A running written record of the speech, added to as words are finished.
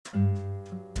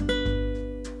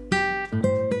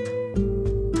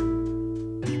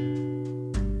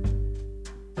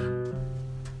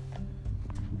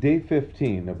Day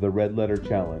 15 of the Red Letter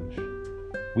Challenge,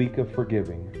 Week of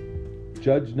Forgiving.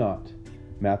 Judge not,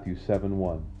 Matthew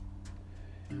 7:1.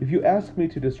 If you ask me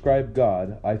to describe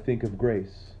God, I think of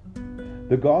grace.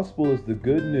 The gospel is the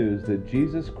good news that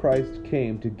Jesus Christ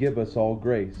came to give us all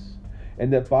grace,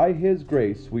 and that by His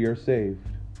grace we are saved.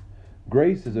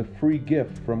 Grace is a free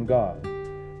gift from God.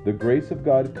 The grace of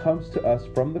God comes to us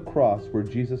from the cross where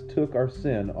Jesus took our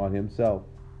sin on Himself.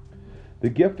 The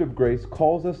gift of grace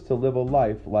calls us to live a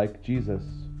life like Jesus.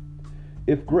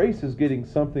 If grace is getting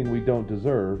something we don't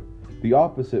deserve, the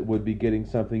opposite would be getting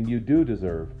something you do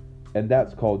deserve, and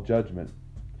that's called judgment.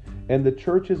 And the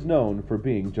church is known for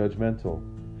being judgmental.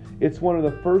 It's one of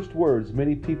the first words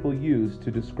many people use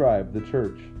to describe the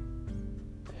church.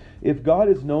 If God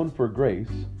is known for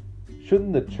grace,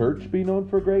 shouldn't the church be known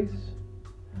for grace?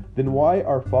 Then why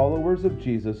are followers of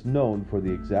Jesus known for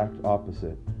the exact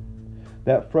opposite?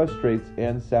 That frustrates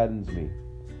and saddens me.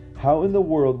 How in the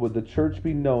world would the church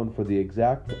be known for the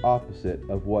exact opposite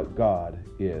of what God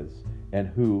is and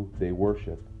who they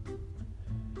worship?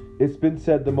 It's been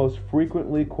said the most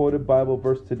frequently quoted Bible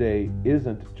verse today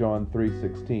isn't John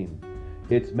 3:16.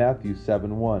 It's Matthew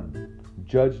 7:1.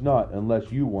 Judge not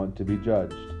unless you want to be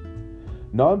judged.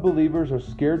 Non-believers are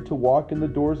scared to walk in the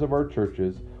doors of our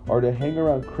churches or to hang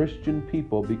around Christian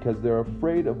people because they're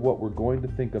afraid of what we're going to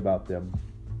think about them.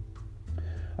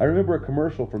 I remember a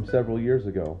commercial from several years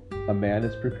ago. A man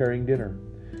is preparing dinner.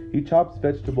 He chops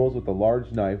vegetables with a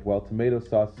large knife while tomato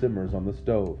sauce simmers on the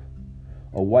stove.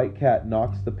 A white cat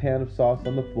knocks the pan of sauce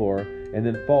on the floor and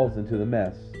then falls into the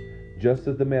mess. Just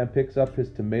as the man picks up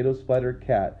his tomato-splattered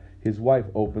cat, his wife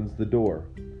opens the door.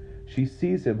 She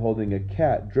sees him holding a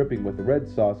cat dripping with red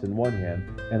sauce in one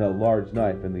hand and a large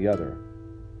knife in the other.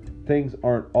 Things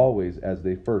aren't always as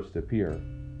they first appear.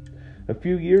 A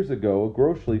few years ago, a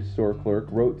grocery store clerk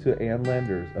wrote to Ann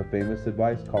Landers, a famous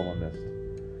advice columnist.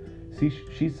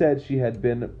 She said she had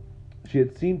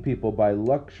seen people buy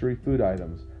luxury food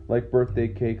items like birthday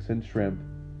cakes and shrimp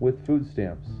with food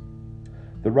stamps.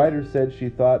 The writer said she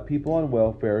thought people on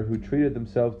welfare who treated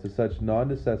themselves to such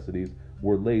non-necessities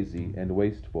were lazy and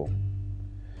wasteful.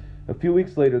 A few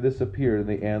weeks later, this appeared in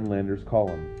the Ann Landers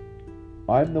column.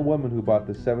 I'm the woman who bought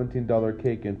the $17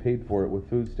 cake and paid for it with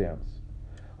food stamps.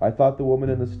 I thought the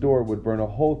woman in the store would burn a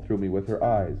hole through me with her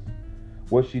eyes.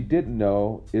 What she didn't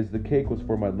know is the cake was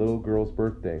for my little girl's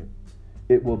birthday.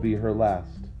 It will be her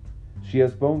last. She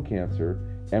has bone cancer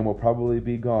and will probably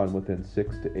be gone within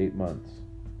 6 to 8 months.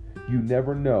 You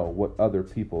never know what other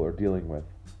people are dealing with.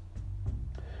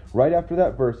 Right after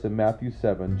that verse in Matthew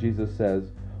 7, Jesus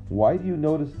says, "Why do you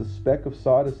notice the speck of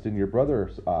sawdust in your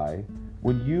brother's eye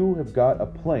when you have got a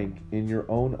plank in your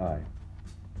own eye?"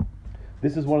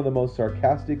 This is one of the most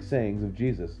sarcastic sayings of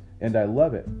Jesus, and I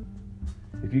love it.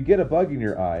 If you get a bug in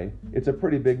your eye, it's a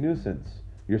pretty big nuisance.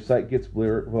 Your sight gets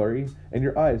blurry, and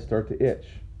your eyes start to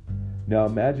itch. Now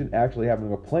imagine actually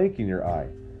having a plank in your eye.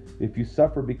 If you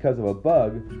suffer because of a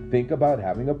bug, think about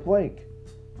having a plank.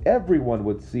 Everyone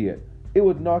would see it. It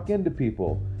would knock into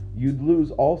people. You'd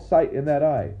lose all sight in that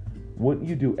eye. Wouldn't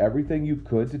you do everything you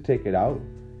could to take it out?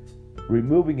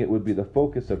 Removing it would be the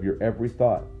focus of your every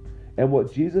thought. And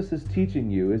what Jesus is teaching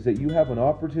you is that you have an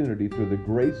opportunity through the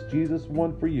grace Jesus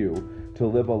won for you to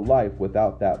live a life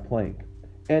without that plank.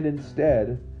 And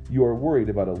instead, you are worried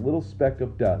about a little speck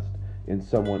of dust in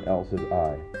someone else's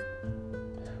eye.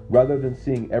 Rather than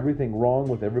seeing everything wrong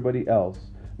with everybody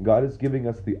else, God is giving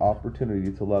us the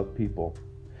opportunity to love people.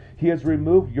 He has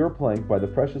removed your plank by the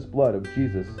precious blood of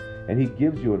Jesus, and He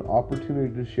gives you an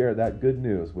opportunity to share that good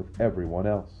news with everyone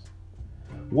else.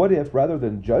 What if, rather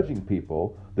than judging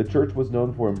people, the church was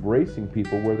known for embracing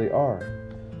people where they are?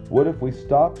 What if we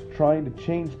stopped trying to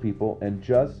change people and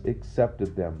just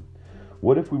accepted them?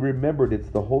 What if we remembered it's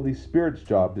the Holy Spirit's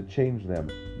job to change them,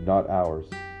 not ours?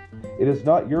 It is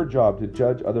not your job to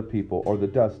judge other people or the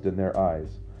dust in their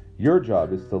eyes. Your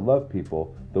job is to love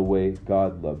people the way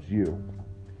God loves you.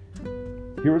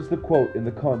 Here is the quote in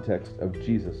the context of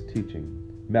Jesus'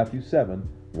 teaching. Matthew 7,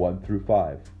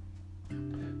 1-5.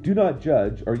 Do not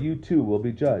judge, or you too will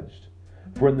be judged.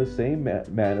 For in the same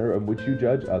manner in which you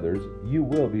judge others, you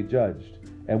will be judged.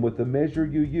 And with the measure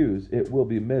you use, it will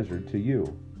be measured to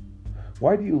you.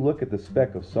 Why do you look at the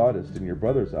speck of sawdust in your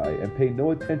brother's eye and pay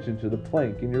no attention to the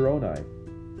plank in your own eye?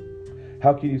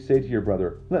 How can you say to your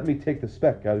brother, "Let me take the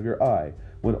speck out of your eye,"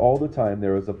 when all the time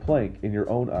there is a plank in your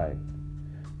own eye?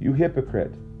 You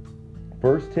hypocrite!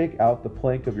 First take out the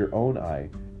plank of your own eye,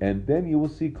 and then you will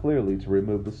see clearly to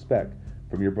remove the speck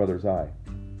from your brother's eye.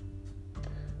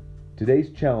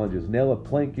 Today's challenge is nail a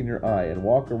plank in your eye and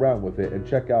walk around with it and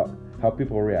check out how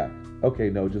people react. Okay,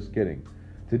 no, just kidding.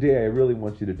 Today I really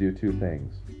want you to do 2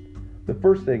 things. The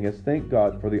first thing is thank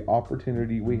God for the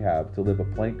opportunity we have to live a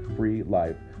plank-free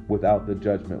life without the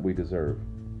judgment we deserve.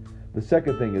 The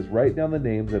second thing is write down the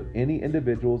names of any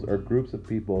individuals or groups of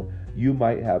people you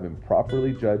might have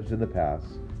improperly judged in the past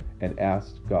and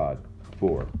ask God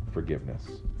for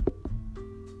forgiveness.